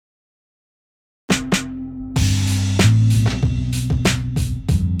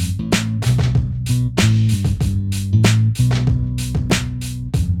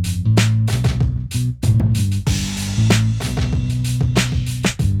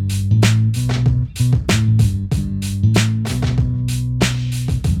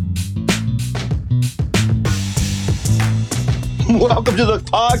Welcome to the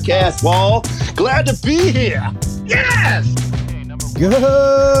podcast, Wall. Glad to be here. Yes! Good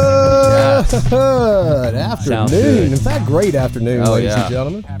afternoon. Good. In fact, great afternoon, ladies and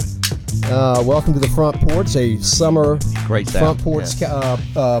gentlemen. Welcome to the Front Porch, a summer Front Porch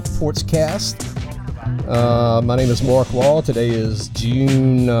Porch cast. My name is Mark Wall. Today is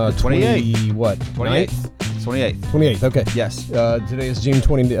June 28th. 28th, okay. Yes. Today is June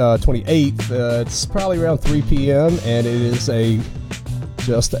 28th. It's probably around 3 p.m. and it is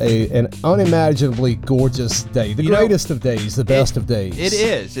just an unimaginably gorgeous day. The greatest of days, the best of days. It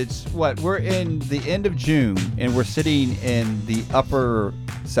is. We're in the end of June, and we're sitting in the upper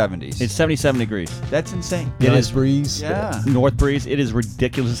 70s. It's 77 degrees. That's insane. Nice breeze. Yeah. North breeze. It is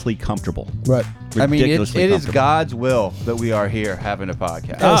ridiculously comfortable. Right. I mean, it is comfortable. God's will that we are here having a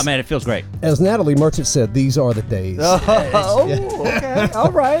podcast. Oh, man, it feels great. As Natalie Merchant said, these are the days. Okay.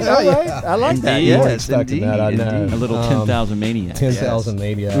 All right. I like that. Indeed. Yes, Expecting that, I know. A little 10,000 maniacs. 10,000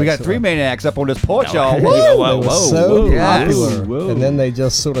 maniacs. We got three maniacs up on this porch, y'all. They Whoa. were so popular, Whoa. and then they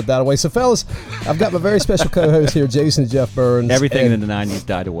just sort of died away. So, fellas, I've got my very special co-host here, Jason Jeff Burns. Everything in the 90s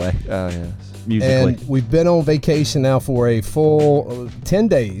died away. Oh, yes. Musically. And we've been on vacation now for a full 10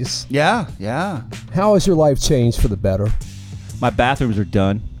 days. Yeah. How has your life changed for the better? My bathrooms are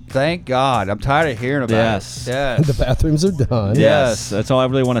done. Thank God. I'm tired of hearing about Yes. it. Yes. The bathrooms are done. Yes. That's all I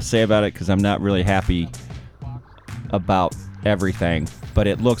really want to say about it because I'm not really happy about everything, but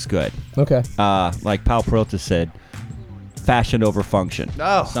it looks good. Okay. Like Pal Peralta said, fashion over function.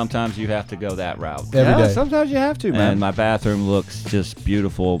 Oh. Sometimes you have to go that route. Every day. Sometimes you have to, man. And my bathroom looks just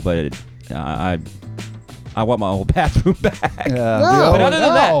beautiful, but I want my old bathroom back. No, But other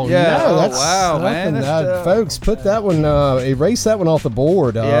than that, no, that's wow, man, nothing. that's, Folks, put that one, erase that one off the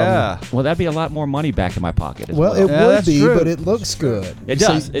board. Yeah. Well, that'd be a lot more money back in my pocket as Well, well. it Yeah, would that's be, true. but it looks good. It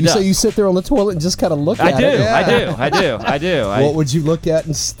does, So, it does. So you sit there on the toilet and just kind of look I at do, it. I do. What would you look at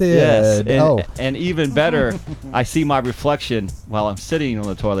instead? Yes, and even better, I see my reflection while I'm sitting on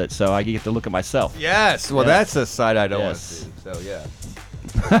the toilet, so I get to look at myself. Yes. Well, Yes. that's a side I don't want to Yes. see. So, yeah.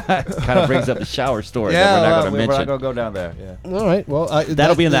 Kind of brings up the shower story Yeah, that we're not going to we're mention. not going to go down there. Yeah. All right. Well,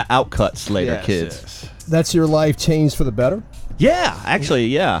 That'll be in the outcuts later, Yes, kids. yes. That's your life changed for the better? Yeah, actually,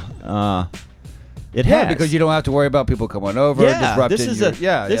 yeah. It Yeah, has. because you don't have to worry about people coming over, disrupting this is your...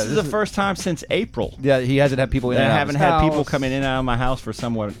 this is the first time since April Yeah, he hasn't had people in that and I out haven't of his had people house. coming in and out of my house for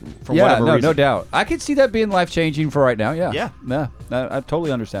whatever no reason. doubt. I could see that being life-changing for right now, yeah. Yeah. I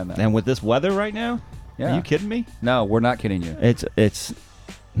totally understand that. And with this weather right now, Yeah. are you kidding me? No, we're not kidding you. It's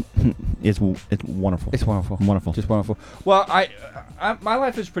wonderful. It's wonderful. Wonderful. Just wonderful. Well, my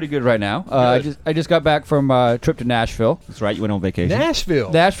life is pretty good right now. I just got back from a trip to Nashville. That's right. You went on vacation.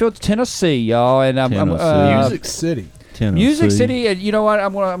 Nashville, Tennessee, y'all, and I'm Music City. Music City, and you know what?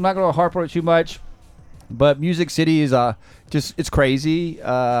 I'm not going to harp on it too much, but Music City is it's crazy.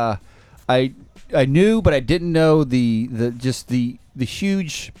 I knew, but I didn't know the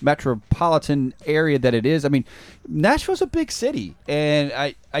huge metropolitan area that it is. I mean, Nashville's a big city, and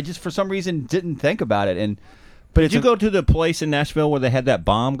I just for some reason didn't think about it. But Did you go to the place in Nashville where they had that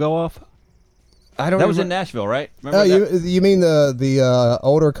bomb go off? I don't. That was in remember- Nashville, right? Oh, Remember that? you mean the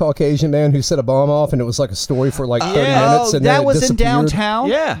older Caucasian man who set a bomb off, and it was like a story for like 30 minutes, and that then it was in disappeared? downtown.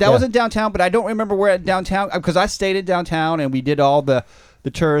 Yeah. that was in downtown, but I don't remember where at downtown because I stayed in downtown and we did all the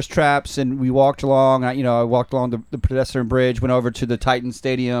tourist traps and we walked along. I walked along the pedestrian bridge, went over to the Titan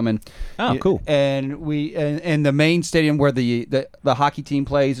Stadium, and cool. And we and the main stadium where the hockey team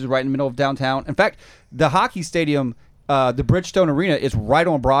plays is right in the middle of downtown. In fact, the hockey stadium. The Bridgestone Arena is right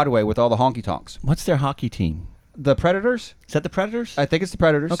on Broadway with all the honky tonks. What's their hockey team? The Predators? Is that the Predators? I think it's the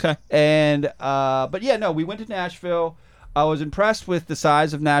Predators. Okay. And but yeah, no, we went to Nashville. I was impressed with the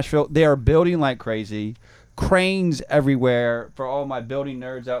size of Nashville. They are building like crazy. Cranes everywhere. For all my building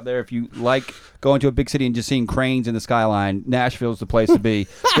nerds out there, if you like going to a big city and just seeing cranes in the skyline, Nashville's the place to be.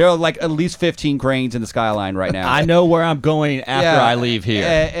 There are like at least 15 cranes in the skyline right now. I know where I'm going after I leave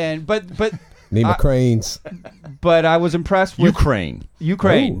here. But Need my cranes. but I was impressed with Ukraine. Ooh,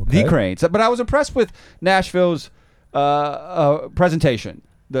 okay. the cranes. But I was impressed with Nashville's presentation.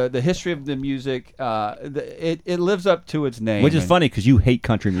 The history of the music, it lives up to its name. Which is funny because you hate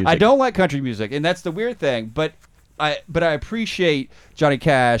country music. I don't like country music, and that's the weird thing. But I appreciate Johnny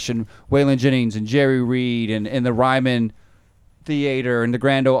Cash and Waylon Jennings and Jerry Reed and the Ryman Theater and the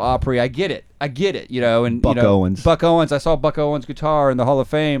Grand Ole Opry. I get it. And Buck Owens. Buck Owens. I saw Buck Owens' guitar in the Hall of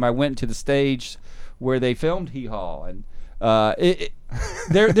Fame. I went to the stage where they filmed Hee Haw, and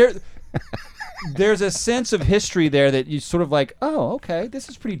there's a sense of history there that you sort of like, oh, okay, this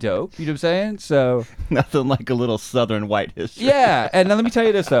is pretty dope. You know what I'm saying? So Nothing like a little Southern white history. yeah. And now let me tell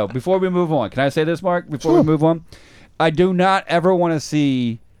you this though, before we move on. Can I say this, Mark? Before we move on, I do not ever want to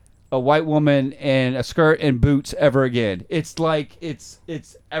see a white woman in a skirt and boots ever again. It's like it's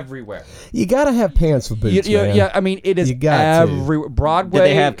everywhere. You got to have pants with boots, man. Yeah, I mean, it is everywhere. Broadway. Did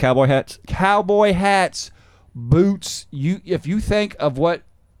they have cowboy hats? Cowboy hats, boots. If you think of what,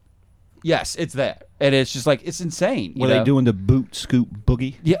 yes, it's there, and it's just like it's insane. Were they doing the boot scoop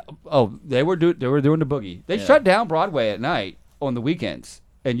boogie? Yeah. Oh, they were doing the boogie. They shut down Broadway at night on the weekends,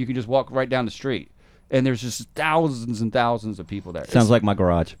 and you can just walk right down the street. And there's just thousands and thousands of people there. Sounds like my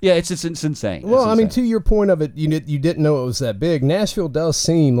garage. Yeah, it's insane. Well, I mean, to your point of it, you didn't know it was that big. Nashville does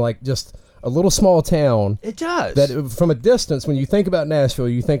seem like just a little small town. It does. That from a distance, when you think about Nashville,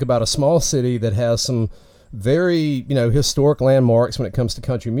 you think about a small city that has some very historic landmarks when it comes to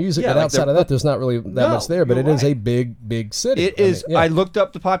country music. But outside of that, there's not really that much there. But it is a big city. It is. I looked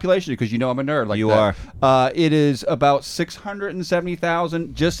up the population because I'm a nerd. Like you are. It is about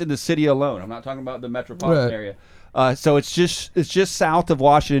 670,000 just in the city alone. I'm not talking about the metropolitan area. So it's just south of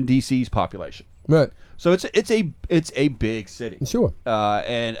Washington D.C.'s population. Right. So it's a big city. Sure.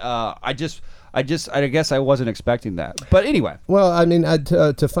 And I guess I wasn't expecting that. But anyway. Well, I mean,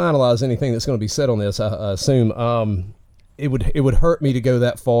 to finalize anything that's going to be said on this, I assume it would hurt me to go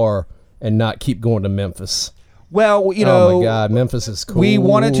that far and not keep going to Memphis. Well, oh my God, Memphis is cool. We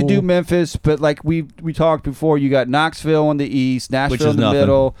wanted to do Memphis, but like we talked before, you got Knoxville on the east, Nashville in the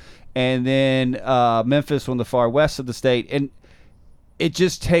middle, and then Memphis on the far west of the state, and it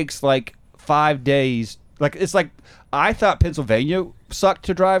just takes like 5 days. Like it's like I thought Pennsylvania sucked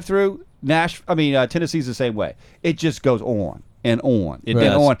to drive through. Tennessee's the same way. It just goes on and on and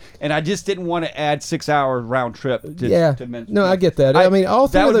on. And I just didn't want to add 6 hour round trip to Memphis. No, I get that. I mean, all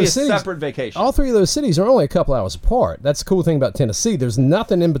three of those cities, separate vacation. All three of those cities are only a couple hours apart. That's the cool thing about Tennessee. There's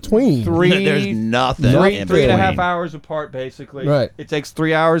nothing in between. There's nothing. 3.5 hours apart, basically. Right. It takes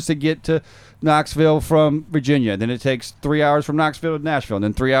 3 hours to get to Knoxville from Virginia. Then it takes 3 hours from Knoxville to Nashville. And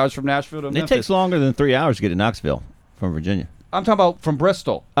then 3 hours from Nashville to Memphis. It takes longer than 3 hours to get to Knoxville from Virginia. I'm talking about from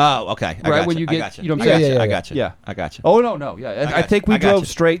Bristol. Oh, okay. When you get, you know what I'm saying? I got you. Yeah. I got you. Oh, no. Yeah. I think we drove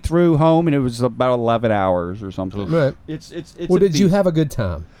straight through home, and it was about 11 hours or something. Right. It's well, did you have a good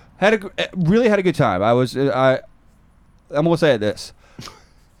time? Really had a good time. I'm going to say this.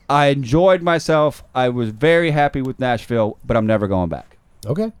 I enjoyed myself. I was very happy with Nashville, but I'm never going back.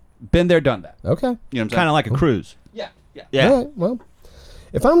 Okay. Been there, done that. Okay. You know what I'm saying? Kind of like a cruise. Yeah. All right, well,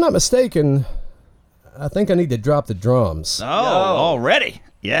 if I'm not mistaken, I think I need to drop the drums. Oh, already?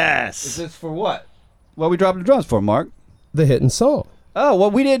 Yes. Is this for what? What are we dropping the drums for, Mark? The hidden song. Oh,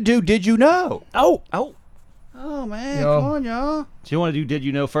 well, we didn't do Did You Know? Oh, man. Come on, y'all. Do you want to do Did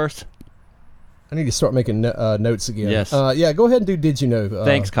You Know first? I need to start making notes again. Yes. Yeah, go ahead and do Did You Know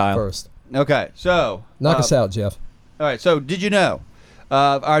Thanks, Kyle. first. Okay, so. Knock us out, Jeff. All right, so Did You Know?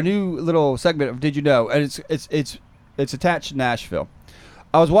 Our new little segment of Did You Know? And it's attached to Nashville.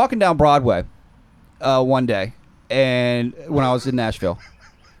 I was walking down Broadway one day, and when I was in Nashville,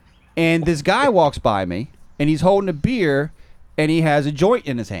 and this guy walks by me, and he's holding a beer, and he has a joint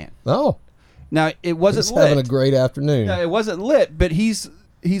in his hand. Oh, now it wasn't he's lit. Having a great afternoon. No, it wasn't lit, but he's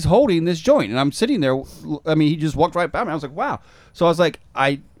holding this joint, and I'm sitting there. I mean, he just walked right by me. I was like, wow. So I was like,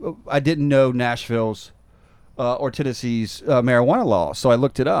 I didn't know Nashville's or Tennessee's marijuana law, so I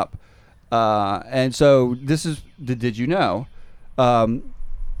looked it up, and so this is the Did You Know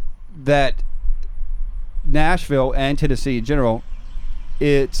that Nashville and Tennessee in general,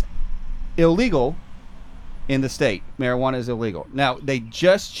 it's illegal in the state. Marijuana is illegal. Now, they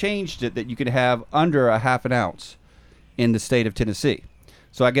just changed it that you can have under a half an ounce in the state of Tennessee.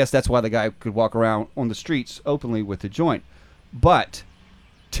 So I guess that's why the guy could walk around on the streets openly with the joint. But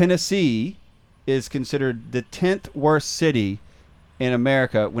Tennessee is considered the 10th worst city in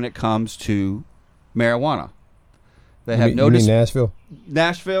America when it comes to marijuana. They have you mean Nashville?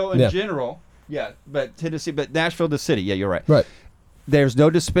 Nashville in general. Yeah, but Tennessee, but Nashville, the city. Yeah, you're right. Right. There's no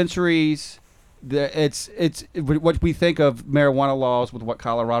dispensaries. It's what we think of marijuana laws with what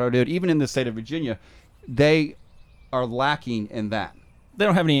Colorado did. Even in the state of Virginia, they are lacking in that. They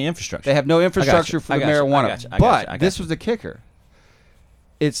don't have any infrastructure. They have no infrastructure for the marijuana. But this was the kicker.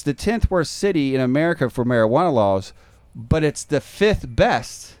 It's the 10th worst city in America for marijuana laws, but it's the 5th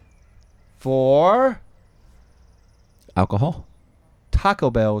best for alcohol. Taco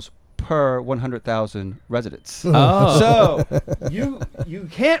Bells per 100,000 residents. Oh. So you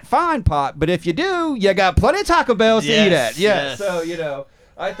can't find pot, but if you do, you got plenty of Taco Bells to eat at. Yeah. Yes. So,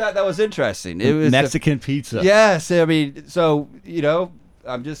 I thought that was interesting. It was Mexican pizza. Yes. I mean, so,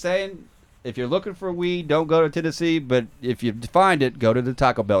 I'm just saying, if you're looking for weed, don't go to Tennessee, but if you find it, go to the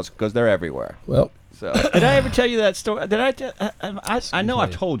Taco Bells because they're everywhere. Well, so did I ever tell you that story? Did I know I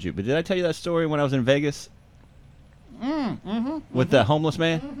told you, but did I tell you that story when I was in Vegas? with the homeless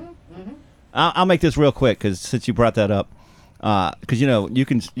man. I'll make this real quick because since you brought that up, because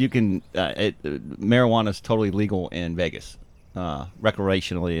marijuana is totally legal in Vegas,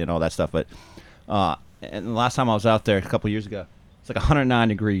 recreationally and all that stuff. But and the last time I was out there a couple years ago, it's like 109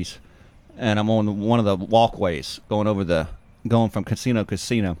 degrees, and I'm on one of the walkways going from casino to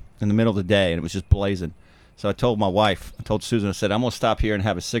casino in the middle of the day, and it was just blazing. So I told Susan, I said, I'm going to stop here and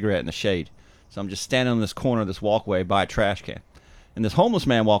have a cigarette in the shade. So I'm just standing on this corner of this walkway by a trash can. And this homeless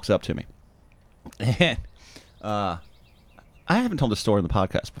man walks up to me. And I haven't told this story in the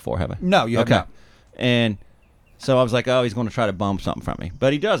podcast before, have I? No, you have not. And so I was like, oh, he's going to try to bum something from me.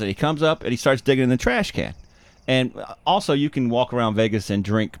 But he doesn't. He comes up and he starts digging in the trash can. And also you can walk around Vegas and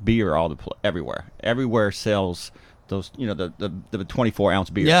drink beer everywhere. Everywhere sells those, the 24-ounce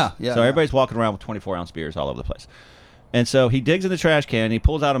beers. Yeah. So everybody's walking around with 24-ounce beers all over the place. And so he digs in the trash can, and he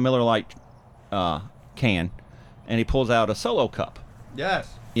pulls out a Miller Lite can, and he pulls out a Solo cup. Yes.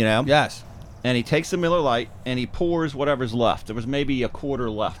 Yes. And he takes the Miller Lite, and he pours whatever's left. There was maybe a quarter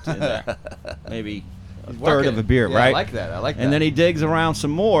left in there. Maybe a third of a beer, right? I like that. And then he digs around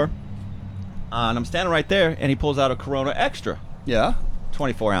some more, and I'm standing right there, and he pulls out a Corona Extra. Yeah.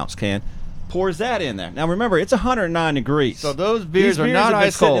 24-ounce can. Pours that in there. Now remember, it's 109 degrees. So those beers are not have been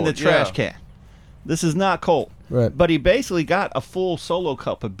ice sitting cold in the trash can. This is not cold. Right. But he basically got a full Solo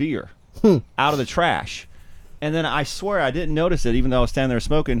cup of beer out of the trash. And then I swear I didn't notice it, even though I was standing there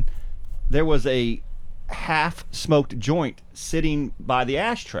smoking. There was a half-smoked joint sitting by the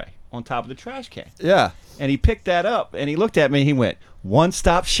ashtray on top of the trash can. Yeah. And he picked that up, and he looked at me, and he went,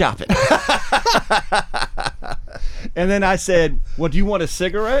 one-stop shopping. And then I said, well, do you want a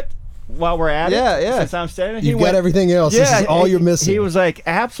cigarette while we're at it? Yeah. Since I'm standing You've got everything else. This is all you're missing. He was like,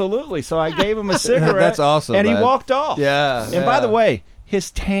 absolutely. So I gave him a cigarette. That's awesome, And man. he walked off. Yeah. And by the way,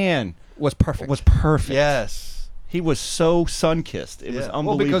 his tan was perfect. Yes. He was so sun-kissed. It was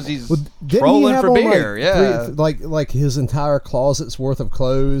unbelievable. Well, because he's Didn't trolling he have for on, beer. like his entire closet's worth of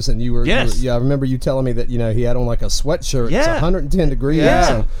clothes, and you were. Yes. I remember you telling me that he had on like a sweatshirt. Yeah. It's 110 degrees. Yeah.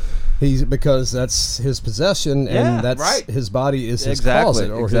 So because that's his possession, and that's right. his body is his Exactly,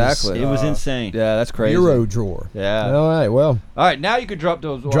 closet or exactly. It was insane. Yeah, that's his crazy. bureau drawer. Yeah. All right. Well. All right, now you can drop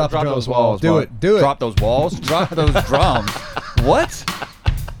those walls. Drop the drums, those walls. Do Mark. it. Do it. Drop those walls. Drop those drums. What?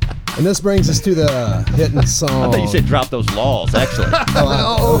 And this brings us to the hitting song. I thought you said drop those laws, actually.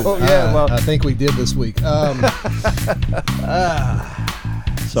 I think we did this week. Sorry,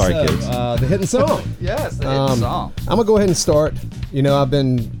 kids. The hitting song. Yes, the hit song. I'm gonna go ahead and start. I've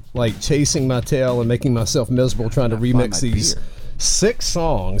been chasing my tail and making myself miserable trying to remix these 6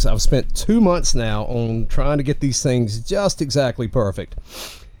 songs. I've spent 2 months now on trying to get these things just exactly perfect.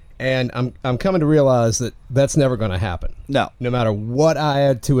 And I'm coming to realize that that's never going to happen. No. No matter what I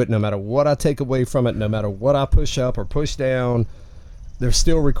add to it, no matter what I take away from it, no matter what I push up or push down, they're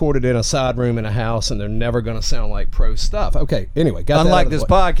still recorded in a side room in a house, and they're never going to sound like pro stuff. Okay, anyway, got Unlike that this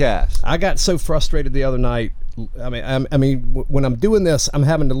podcast. I got so frustrated the other night. I mean, when I'm doing this, I'm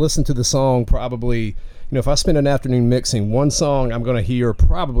having to listen to the song probably, if I spend an afternoon mixing one song, I'm going to hear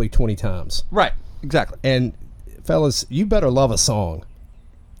probably 20 times. Right. Exactly. And fellas, you better love a song.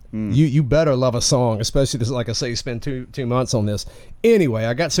 You better love a song, especially like I say, you spend two months on this. Anyway,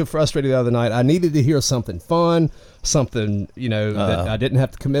 I got so frustrated the other night. I needed to hear something fun, something that I didn't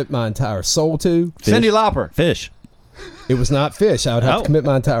have to commit my entire soul to. Cyndi Lauper. Fish. It was not Fish. I would have to commit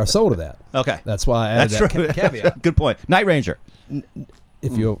my entire soul to that. Okay. That's why I added that caveat. Good point. Night Ranger.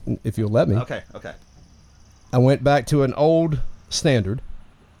 If you'll let me. Okay. I went back to an old standard.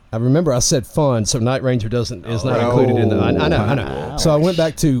 I remember I said fun, so Night Ranger is not included in the. I know. So I went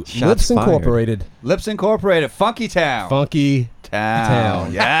back to Lips Incorporated. Lips Incorporated. Funky Town. Funky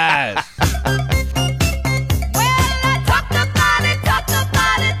Town. Yes.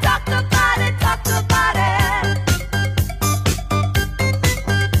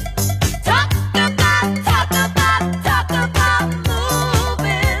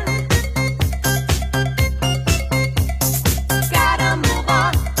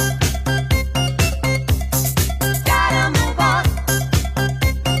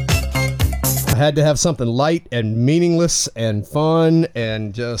 Had to have something light and meaningless and fun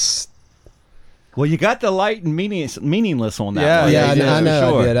and just. Well, you got the light and meaningless on that. Yeah, one. Yeah, I know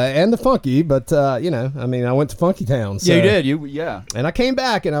sure. I did. And the funky, but I went to Funky Town. So, Yeah, you did. Yeah. And I came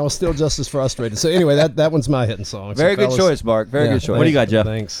back, and I was still just as frustrated. So anyway, that one's my hitting song. Very So, good fellas, choice, Mark. Very good choice. What do you got, Jeff?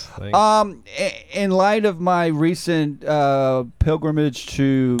 Thanks. In light of my recent pilgrimage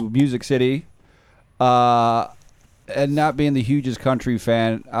to Music City, and not being the hugest country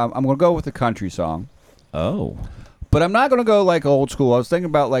fan, I'm going to go with the country song. Oh. But I'm not going to go like old school. I was thinking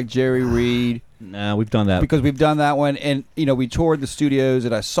about like Jerry Reed No, we've done that. Because we've done that one, and we toured the studios,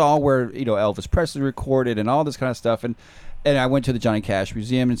 and I saw where Elvis Presley recorded and all this kind of stuff, and I went to the Johnny Cash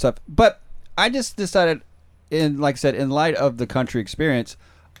Museum and stuff. But I just decided, like I said, in light of the country experience,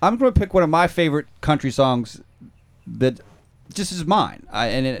 I'm going to pick one of my favorite country songs that just is mine,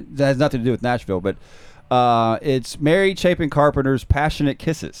 and it has nothing to do with Nashville, but it's Mary Chapin Carpenter's "Passionate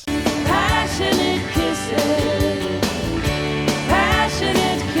Kisses." Passionate kisses,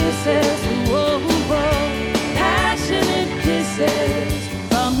 passionate kisses, whoa, whoa, passionate kisses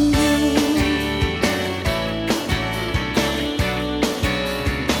from you.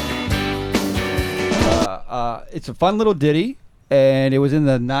 It's a fun little ditty, and it was in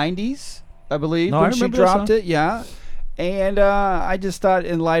the 90s, I believe, when she dropped it. Yeah. And I just thought,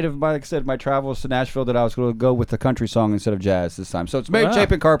 in light of, like I said, my travels to Nashville, that I was going to go with the country song instead of jazz this time. So it's Mary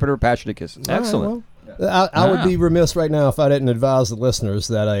Chapin Carpenter, "Passionate Kisses." Excellent. I would be remiss right now if I didn't advise the listeners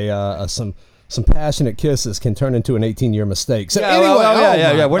that some passionate kisses can turn into an 18-year mistake. So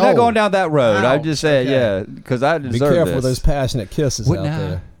anyway, we're not going down that road. I'm just saying, because I deserve this. Be careful with those passionate kisses out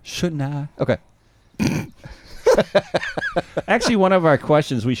there. Shouldn't I? Okay. Actually, one of our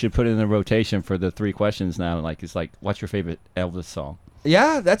questions we should put in the rotation for the 3 questions now, is what's your favorite Elvis song?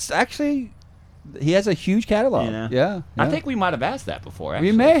 Yeah, that's actually, he has a huge catalog. Yeah. I think we might have asked that before,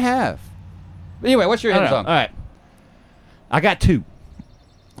 actually. We may have. Anyway, what's your hit song? All right. I got 2.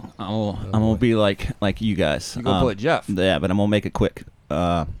 I'm going to be like you guys. You're going to put Jeff. Yeah, but I'm going to make it quick.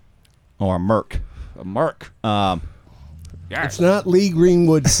 Or a Merc. A Merc. It's not Lee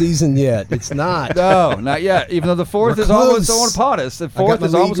Greenwood season yet. It's not. No, not yet. Even though the 4th is almost upon us. The 4th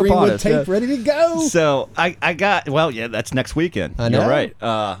is almost upon us. Tape ready to go. So I got, that's next weekend. I know. You're right.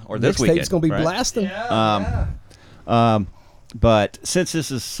 Or this weekend. Tape's going to be blasting. But since this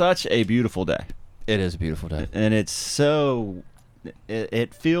is such a beautiful day. It is a beautiful day. And it's so,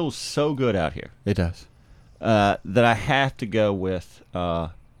 it feels so good out here. It does. That I have to go with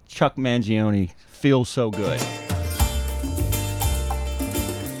Chuck Mangione, "Feels So Good."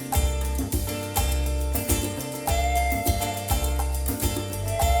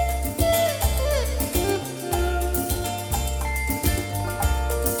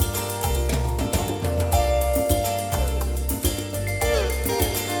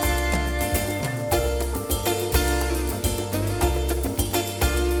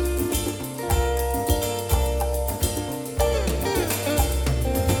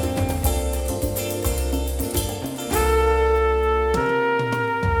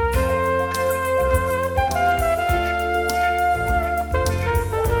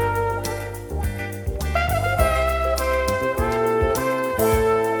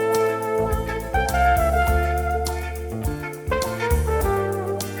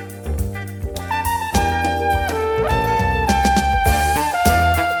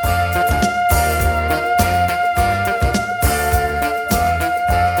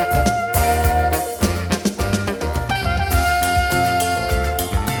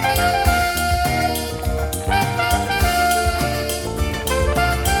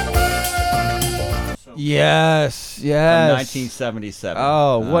 Yes. From 1977.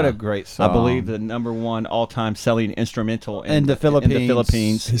 Oh, what a great song. I believe the #1 all-time selling instrumental in the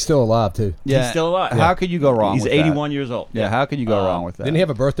Philippines. He's still alive, too. Yeah. He's still alive. How could you go wrong He's with 81 years old. Yeah, how could you go wrong with that? Didn't he have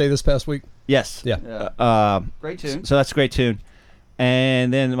a birthday this past week? Yes. Yeah. Great tune. So that's a great tune.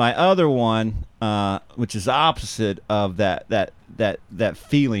 And then my other one, which is opposite of that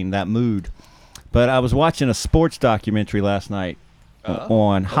feeling, that mood. But I was watching a sports documentary last night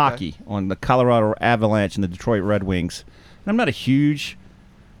on hockey, on the Colorado Avalanche and the Detroit Red Wings. And I'm not a huge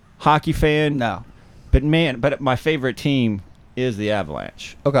hockey fan. No. But my favorite team is the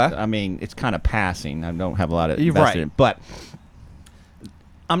Avalanche. Okay. I mean, it's kind of passing. I don't have a lot of You're invested right. in it. But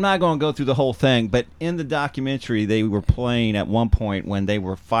I'm not going to go through the whole thing, but in the documentary, they were playing at one point when they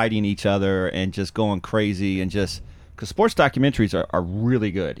were fighting each other and just going crazy and just because sports documentaries are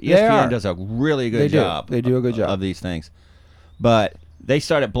really good. ESPN does a really good job. They do a good job of these things. But they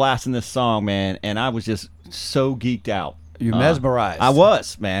started blasting this song, man, and I was just so geeked out. You mesmerized. I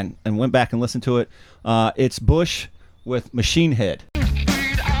was, man, and went back and listened to it. It's Bush with Machine Head.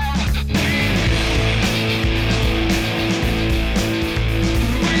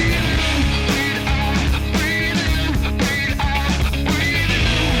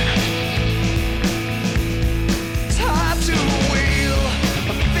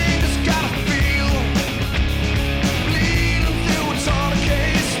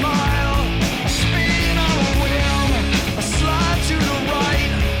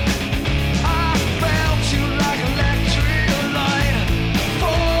 Like electric light.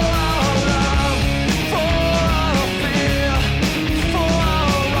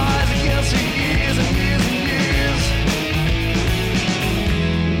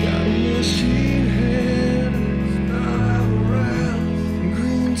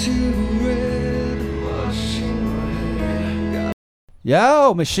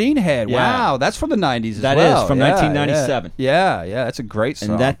 Yo, Machine Head. Yeah. Wow, that's from the 90s as That well. is from 1997. Yeah, that's a great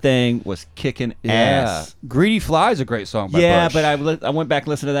song. And that thing was kicking ass. Greedy Fly is a great song by Yeah, Bush. but I went back and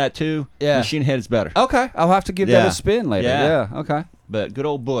listened to that too. Yeah. Machine Head is better. Okay, I'll have to give that a spin later. Yeah. Okay. But good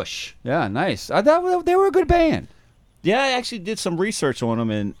old Bush. Yeah, nice. I thought they were a good band. Yeah, I actually did some research on them,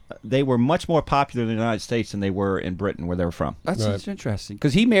 and they were much more popular in the United States than they were in Britain, where they were from. That's interesting.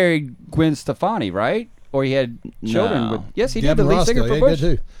 Because he married Gwen Stefani, right? Or he had children No. with... Yes, he did. Gavin The lead Rossdale, singer for he Bush.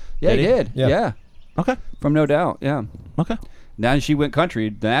 did too. Yeah, he Did he? did. Yeah. Yeah. Okay. From No Doubt, yeah. Okay. Now she went country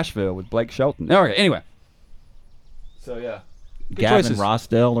to Nashville with Blake Shelton. Okay, anyway. So, yeah. Good Gavin choices.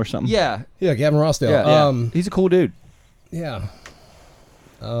 Rossdale or something? Yeah. Yeah, Gavin Rossdale. Yeah. He's a cool dude. Yeah.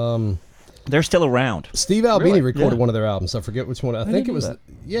 They're still around. Steve Albini Really? recorded Yeah. one of their albums. I forget which one. I think didn't it was. know that.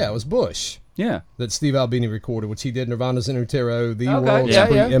 Yeah, it was Bush Yeah. that Steve Albini recorded, which he did Nirvana's In Utero, the Okay, world's yeah,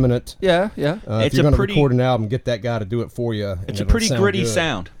 preeminent. Yeah. If It's you're a going to pretty- record an album, get that guy to do it for you. It's a pretty gritty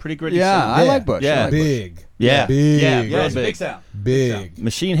sound. Pretty gritty Yeah, sound. I Yeah. like Bush. Yeah. I like Bush. Big. Yeah. Big. Yeah, Yeah, real it's a big. big sound. Big.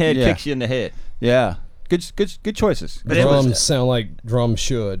 Machine Head Yeah. kicks you in the head. Yeah. Good choices. But it was- Drums sound like drums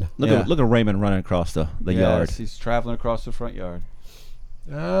should. Look Yeah. at Raymond running across the yard. Yes, he's traveling across the front yard.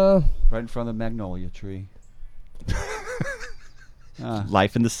 Uh, Right in front of the magnolia tree.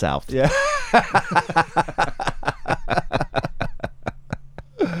 Life in the South. Yeah.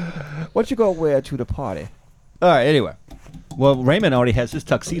 What you gonna wear to the party? All right. Anyway. Well, Raymond already has his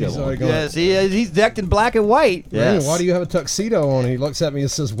tuxedo He's on. already going, Yes, he's decked in black and white. "Man, Yes. why do you have a tuxedo on? He looks at me and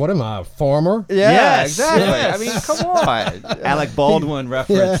says, "What am I, a farmer?" Yeah, Yes, exactly. yes. I mean, come on. Alec Baldwin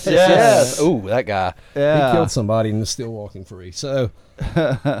reference. Yeah. Yes. Ooh, that guy. Yeah. He killed somebody and is still walking free. So,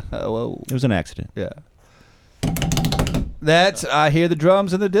 Whoa. It was an accident. Yeah. That's I hear the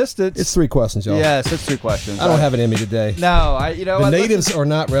drums in the distance. it's 3 questions, y'all. Yes, it's 3 questions. I don't have an Emmy today. No, The natives are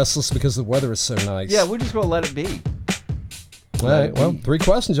not restless because the weather is so nice. Yeah, we're just gonna let it be. All right, well, 3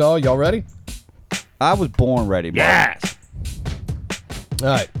 questions, y'all. Y'all ready? I was born ready. Bro. Yes. All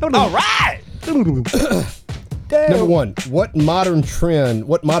right. All right. Number 1, what modern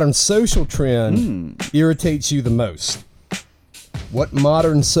social trend irritates you the most? What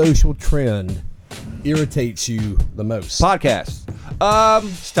modern social trend irritates you the most? Podcast.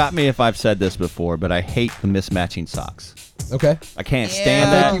 Stop me if I've said this before, but I hate the mismatching socks. Okay. I can't I stand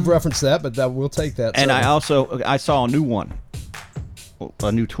think that. you've referenced that, but we'll take that. And certainly. I saw a new one,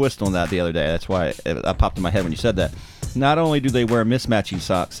 a new twist on that the other day. That's why I popped in my head when you said that. Not only do they wear mismatching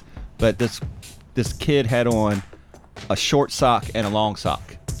socks, but this kid had on a short sock and a long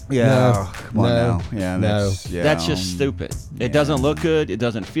sock. Yeah. No, Come on no, now. Yeah. no. That's just stupid. It doesn't look good. It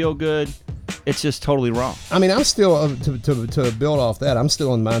doesn't feel good. It's just totally wrong. I mean, I'm still, to build off that, I'm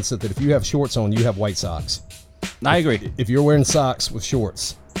still in the mindset that if you have shorts on, you have white socks. I agree. If you're wearing socks with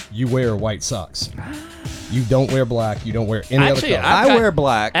shorts, you wear white socks. You don't wear black. You don't wear any Actually, other color. I've got- wear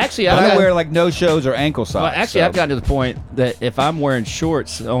black. Actually, but I've I got- wear like no shows or ankle socks. Well, actually, so. I've gotten to the point that if I'm wearing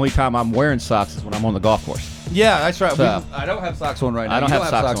shorts, the only time I'm wearing socks is when I'm on the golf course. Yeah, that's right. So- I don't have socks on right now. I don't You have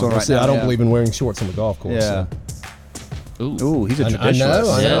socks on. right See, now. I don't yeah. believe in wearing shorts on the golf course. Yeah. So. Ooh, he's a I traditionalist. know.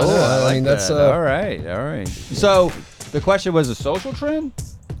 I Yeah, know. I I mean, that's all right. All right. So the question was a social trend.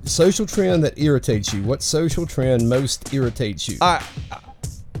 social trend that irritates you. What social trend most irritates you?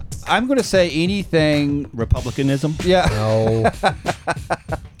 I'm going to say anything. Republicanism. Yeah, No.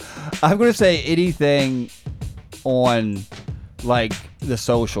 I'm going to say anything on like the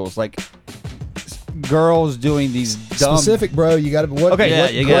socials, like girls doing these dumb. Specific, bro. You got to. What? Okay, yeah,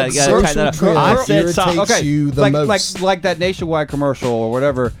 what, you gotta- what you gotta social tighten that up. trend I that said irritates socks. Okay, you the like, most? like that Nationwide commercial or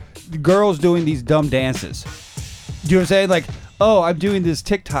whatever. Girls doing these dumb dances. Do you know what I'm saying? Like, oh, I'm doing this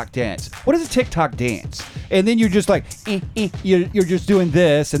TikTok dance. What is a TikTok dance? And then you're just like, you're just doing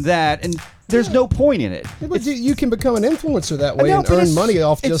this and that, and there's no point in it. Yeah, but you can become an influencer that way know, and but earn it's- money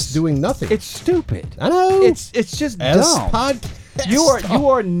off it's- just doing nothing. It's stupid. I know. It's just As dumb. podcast. You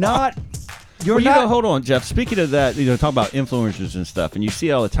are not. You're Well, you not. know, hold on, Jeff. Speaking of that, talk about influencers and stuff, and you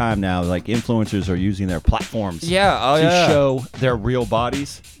see all the time now, like influencers are using their platforms Yeah, oh, to yeah. show their real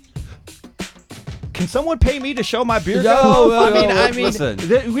bodies. Can someone pay me to show my beard? No, no, I mean, listen.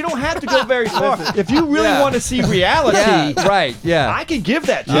 we don't have to go very far. If you really Yeah. want to see reality, Yeah, right. Yeah. I can give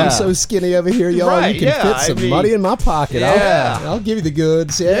that to Yeah. I'm you. so skinny over here, y'all. Right, you can yeah, fit I some mean- money in my pocket. Yeah. I'll give you the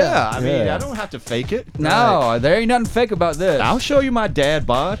goods. Yeah. Yeah, I mean, Yeah. I don't have to fake it. no, there ain't nothing fake about this. I'll show you my dad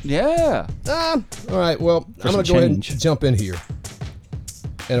bod. Yeah. All right. Well, I'm going to some go ahead and change. jump in here.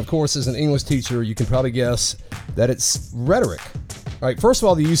 And of course, as an English teacher, you can probably guess that it's rhetoric. All right. First of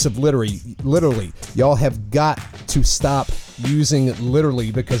all, the use of literally. Y'all have got to stop using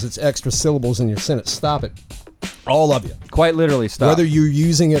literally because it's extra syllables in your sentence. Stop it. All of you. Quite literally, stop. Whether you're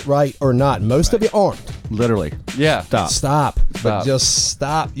using it right or not. Most of you aren't. Literally. Yeah. Stop. But just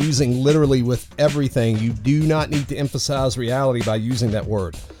stop using literally with everything. You do not need to emphasize reality by using that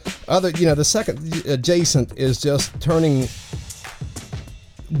word. The second adjacent is just turning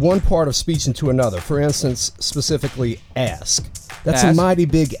one part of speech into another. For instance, specifically ask. That's a mighty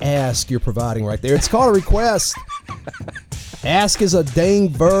big ask you're providing right there. It's called a request. Ask is a dang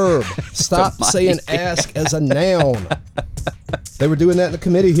verb. Stop saying ask as a noun. They were doing that in the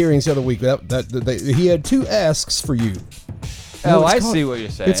committee hearings the other week. He had 2 asks for you. I see what you're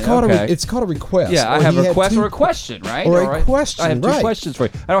saying. It's called a request. Yeah, I have a request or a question, right? Or a question, I have 2 right. questions for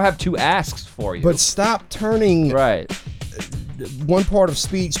you. I don't have 2 asks for you. But stop turning one part of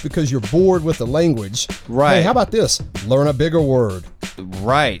speech because you're bored with the language. Right. Hey, how about this? Learn a bigger word.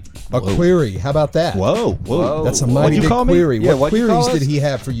 Right. A query. How about that? Whoa. That's a mighty big query. Yeah, what queries did he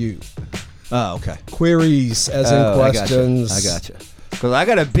have for you? Oh, okay. Queries as in questions. I gotcha. Because I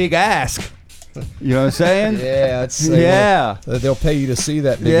got a big ask. You know what I'm saying? Yeah. They'll pay you to see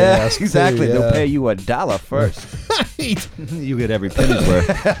that big ask. Yeah, exactly. Too, They'll pay you $1 first. You get every penny's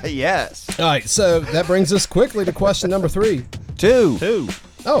worth. Yes. All right, so that brings us quickly to question number 3. 2.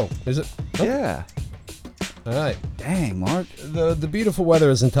 Oh, is it? Oh. Yeah. All right. Dang, Mark. The beautiful weather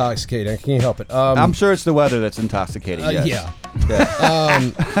is intoxicating. I can't help it. I'm sure it's the weather that's intoxicating. Yes. Yeah.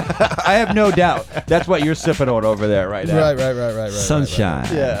 I have no doubt. That's what you're sipping on over there right now. Right. Sunshine.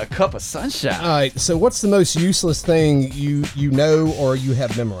 Right. Yeah, a cup of sunshine. All right. So, what's the most useless thing you know or you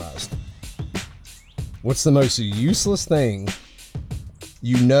have memorized? What's the most useless thing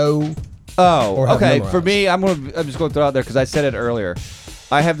you know? Oh, okay. Memorized? For me, I'm just going to throw it out there because I said it earlier.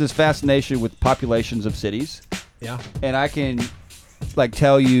 I have this fascination with populations of cities. Yeah. And I can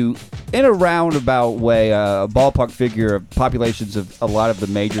tell you in a roundabout way a ballpark figure of populations of a lot of the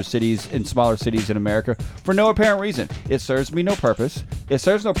major cities and smaller cities in America for no apparent reason. It serves me no purpose. It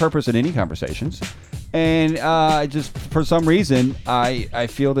serves no purpose in any conversations. And just for some reason, I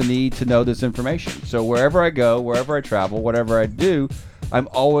feel the need to know this information. So wherever I go, wherever I travel, whatever I do, I'm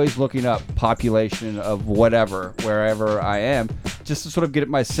always looking up population of whatever, wherever I am, just to sort of get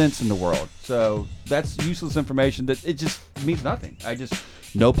my sense in the world. So that's useless information that it just means nothing. I just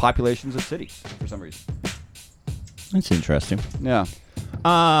know populations of cities for some reason. That's interesting. Yeah.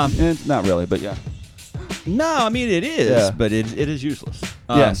 It's not really, but yeah. No, I mean it is, but it is useless.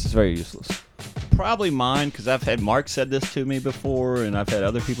 Yes, it's very useless. Probably mine, because I've had Mark said this to me before, and I've had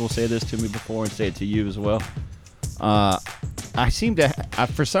other people say this to me before and say it to you as well. I seem to,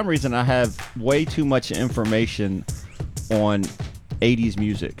 for some reason, I have way too much information on 80s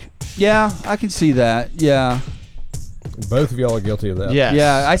music. Yeah, I can see that. Yeah. Both of y'all are guilty of that. Yes.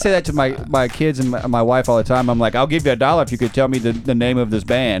 Yeah, I say that to my kids and my wife all the time. I'm like, I'll give you $1 if you could tell me the name of this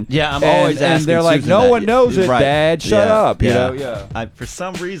band. Yeah, I'm always asking. And they're like, Susan no that. one knows it, Right. Dad. Shut up. Yeah. You know? Yeah. For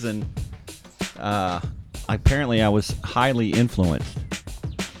some reason, apparently I was highly influenced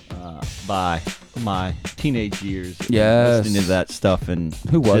by my teenage years. Yes. Listening to that stuff and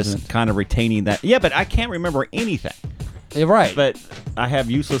Who wasn't? just kind of retaining that. Yeah, but I can't remember anything. You're right. But I have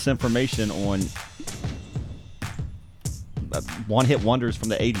useless information on one-hit wonders from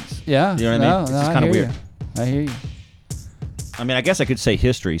the 80s. Yeah. You know what I mean? It's just kind of weird. I hear you. I mean, I guess I could say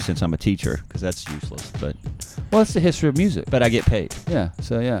history since I'm a teacher, because that's useless. But Well, it's the history of music. I get paid. Yeah.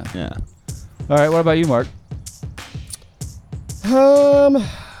 So, yeah. Yeah. All right. What about you, Mark?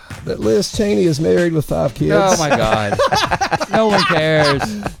 That Liz Cheney is married with 5 kids. Oh, my God. No one cares.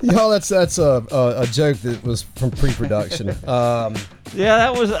 Y'all, that's a joke that was from pre-production. Yeah,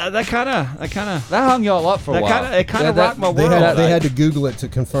 that was that kind of That hung y'all up for a while. It kind of rocked my They world. had to Google it to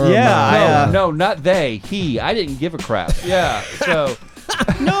confirm. Yeah, No, not they. He. I didn't give a crap. Yeah. So.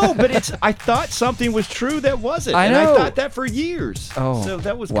 No, but I thought something was true that wasn't. I And know. I thought that for years. Oh. So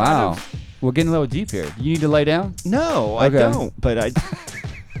that was wow. kind of. We're getting a little deep here. You need to lay down? No, Okay. I don't. But I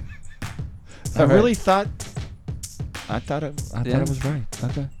All right. really thought. I thought it was right.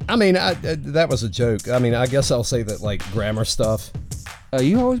 Okay. I mean, that was a joke. I mean, I guess I'll say that, like, grammar stuff.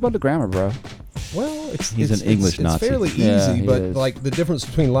 You always about the grammar, bro. Well, He's an English it's Nazi. fairly Yeah, easy, he but is. like the difference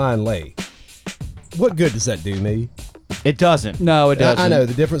between lie and lay. What good does that do me? It doesn't. No, it doesn't. I know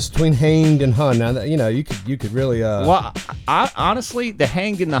the difference between hanged and hung. Now, you could really. Well, I honestly, the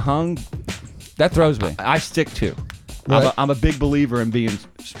hanged and the hung, That throws me. I stick to. Right. I'm a big believer in being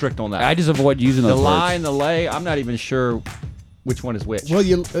strict on that. I just avoid using the those lie words. and the lay, I'm not even sure which one is which. Well,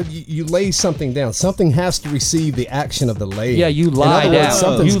 you lay something down. Something has to receive the action of the lay. Yeah, you lie In other words, down.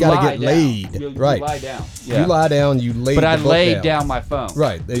 Something's You got lie to get down. laid. You Right. lie down. You Yeah. lie down. You lay. But the I book laid down my phone.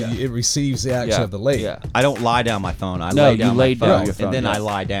 Right. It receives the action Yeah. of the lay. Yeah. I don't lie down my phone. I No, lay you down lay my down phone, your phone, and then yeah. I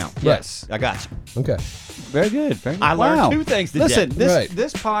lie down. Yes. I got you. Okay. Very good. Very good. I learned Wow. 2 things today. Listen, this Right.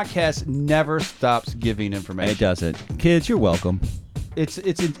 this podcast never stops giving information. It doesn't. Kids, you're welcome. It's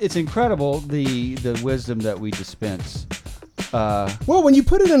incredible the wisdom that we dispense. Well, when you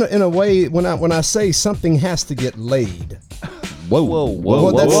put it in a way, when I say something has to get laid, Whoa,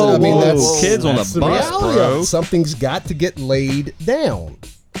 well, that's kids on that's the bus, reality bro. of it. Something's got to get laid down,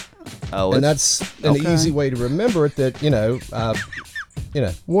 Oh, and that's an okay. easy way to remember it. That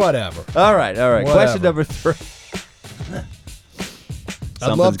whatever. all right. Whatever. Question number 3.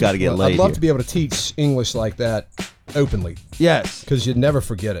 Something's got to get laid I'd love here. to be able to teach English like that openly, Yes. because you'd never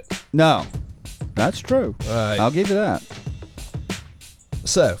forget it. No. That's true. All right. I'll give you that.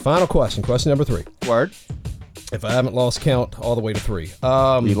 So, final question. Question number 3. Word. If I haven't lost count all the way to 3.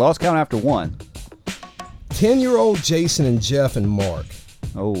 You lost count after 1. 10-year-old Jason and Jeff and Mark.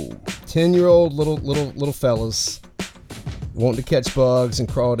 Oh. 10-year-old little fellas wanting to catch bugs and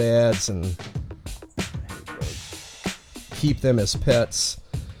crawdads and keep them as pets.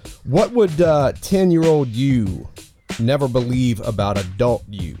 What would 10-year-old you never believe about adult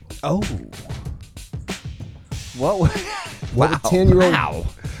you? Oh. What would What would 10-year-old Wow.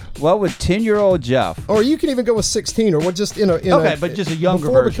 What would 10-year-old Jeff, or you can even go with 16, or what? Just Okay, but just a younger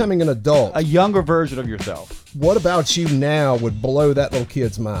before version. becoming an adult. a younger version of yourself? What about you now would blow that little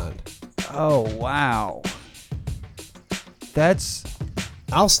kid's mind? Oh, wow. That's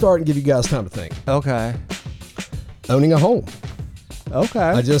I'll start and give you guys time to think. okay. Owning a home. Okay.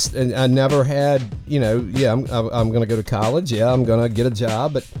 I never had, I'm going to go to college. Yeah, I'm going to get a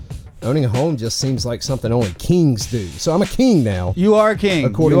job, but owning a home just seems like something only kings do. So I'm a king now, you are a king.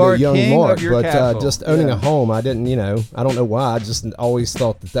 according you are to young king Mark. of your But castle. just owning Yeah. a home, I didn't, I don't know why. I just always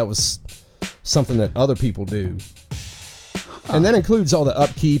thought that was something that other people do. And that includes all the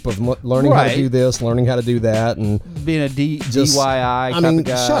upkeep of learning how to Right. do this, learning how to do that, and being a just DIY type I mean, of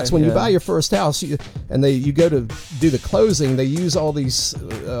guy. shucks. When you yeah. buy your first house, you go to do the closing, they use all these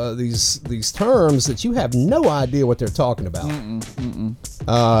terms that you have no idea what they're talking about.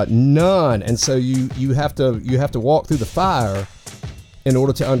 None. And so you have to walk through the fire in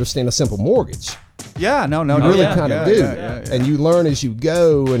order to understand a simple mortgage. Yeah, no, You really yeah, kind of yeah, do, yeah. and you learn as you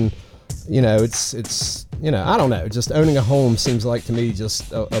go, and it's I don't know. Just owning a home seems like to me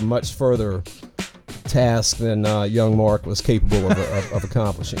just a much further task than young Mark was capable of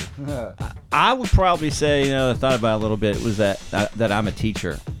accomplishing. I would probably say, I thought about it a little bit, was that I'm a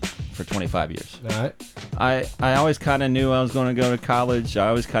teacher for 25 years. All right. I always kind of knew I was going to go to college. I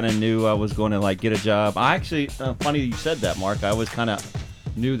always kind of knew I was going to get a job. I actually, funny you said that, Mark. I always kind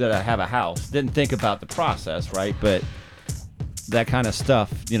of knew that I have a house. Didn't think about the process, right? But that kind of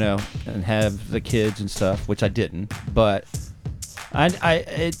stuff, and have the kids and stuff, which I didn't. But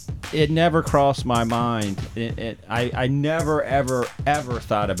it never crossed my mind. I never ever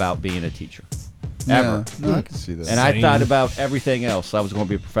thought about being a teacher. Ever. Yeah. No, I can see that. And I thought about everything else. I was going to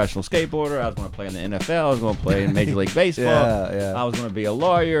be a professional skateboarder. I was going to play in the NFL. I was going to play in Major League Baseball. Yeah. I was going to be a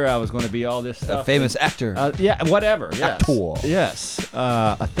lawyer. I was going to be all this stuff. A famous actor. Yeah, whatever. Yes. Actor. Yes.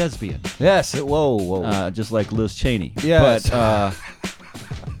 A thespian. Yes. Whoa. Just like Liz Cheney. Yes. But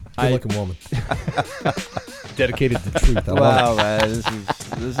Good-looking woman. Dedicated to truth. I love Wow, man,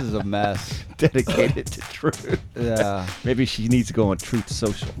 this is a mess. dedicated to truth. Yeah. Maybe she needs to go on Truth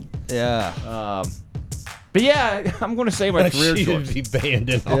Social. Yeah. But yeah, I'm going to say my career She choice. would be banned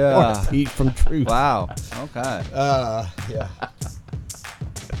in Yeah. heartbeat from truth. Wow. Okay. Yeah.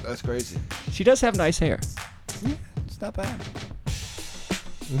 That's crazy. She does have nice hair. It's not bad.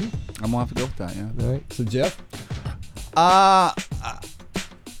 I'm gonna have to go with that. Yeah. All right. So Jeff.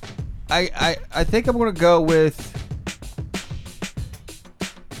 I think I'm gonna go with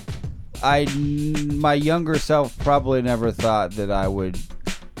my younger self probably never thought that I would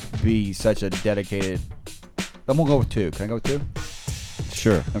be such a dedicated. I'm gonna go with 2. Can I go with 2?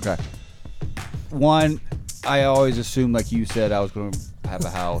 Sure. Okay. 1, I always assumed, like you said, I was gonna have a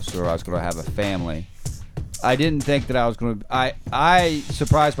house or I was gonna have a family. I didn't think that I was gonna. I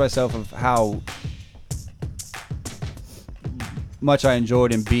surprised myself of how much I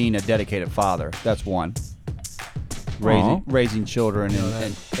enjoyed in being a dedicated father. That's 1. Raising children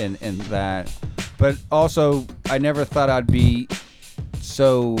and that. But also, I never thought I'd be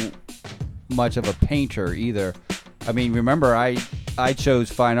so much of a painter either. I mean, remember, I I chose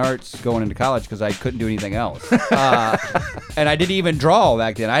fine arts going into college because I couldn't do anything else. And I didn't even draw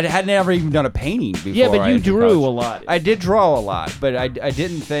back then. I had never even done a painting before. Yeah, but I you entered drew college. a lot. I did draw a lot, but I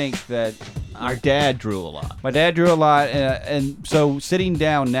didn't think that. Our dad drew a lot. My dad drew a lot, and so sitting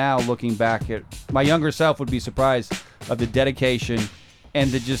down now, looking back at my younger self, would be surprised of the dedication and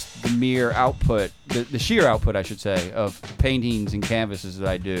the mere output, the sheer output, I should say, of paintings and canvases that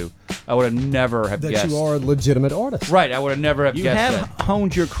I do. I would have never have That guessed. you are a legitimate artist. Right, I would have never have You guessed have that.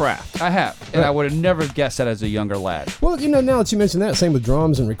 honed your craft. I have, and I would have never guessed that as a younger lad. Well, now that you mentioned that, same with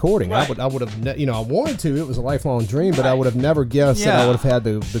drums and recording. Right. I would have, I wanted to. It was a lifelong dream, but I would have never guessed that I would have had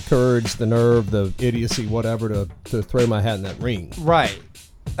the courage, the nerve, the idiocy, whatever, to throw my hat in that ring. Right.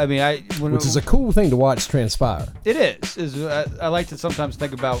 I mean, Which is a cool thing to watch transpire. It is. I like to sometimes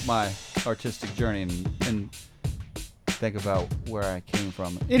think about my artistic journey and think about where I came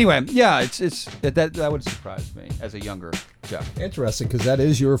from. Anyway, yeah, that would surprise me as a younger Jeff. Interesting, because that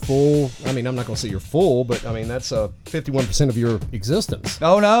is your full. I mean, I'm not going to say you're full, but I mean that's 51% of your existence.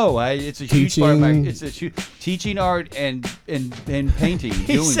 Oh no, it's a huge part of my. Teaching. It's a teaching art and painting.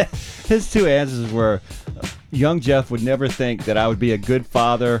 He doing. said, his two answers were, young Jeff would never think that I would be a good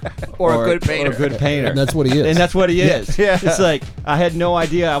father Or a good painter. Or a good painter. And that's what he is. And that's what he is. Yeah. It's like, I had no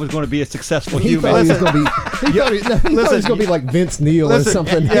idea I was going to be a successful He human. thought he was going to be. He thought he was going to be like Vince Neil listen, or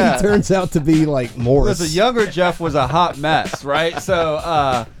something. yeah. He turns out to be like Morris. Listen, younger Jeff was a hot mess, right?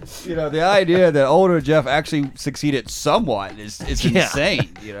 So, the idea that older Jeff actually succeeded somewhat is Yeah. insane.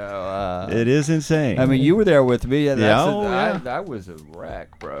 It is insane. I mean, you were there with me. And Yeah, I was a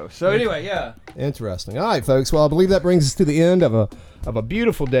wreck, bro. So anyway, yeah. Interesting. All right, folks. Well, I believe that brings us to the end of a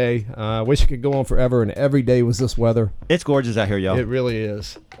beautiful day. I wish it could go on forever, and every day was this weather. it's gorgeous out here, y'all. It really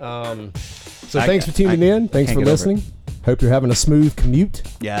is. So thanks for tuning in. Thanks can't for get over listening. Hope you're having a smooth commute,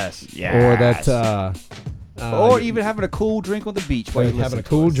 Yes. or that, Or even having a cool drink on the beach while you're having a listening to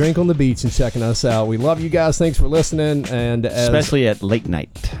cool us. drink on the beach and checking us out. We love you guys. Thanks for listening, and Especially at late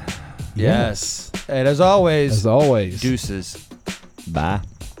night. Yes. And as always, as always, deuces. Bye.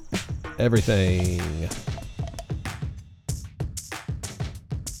 everything.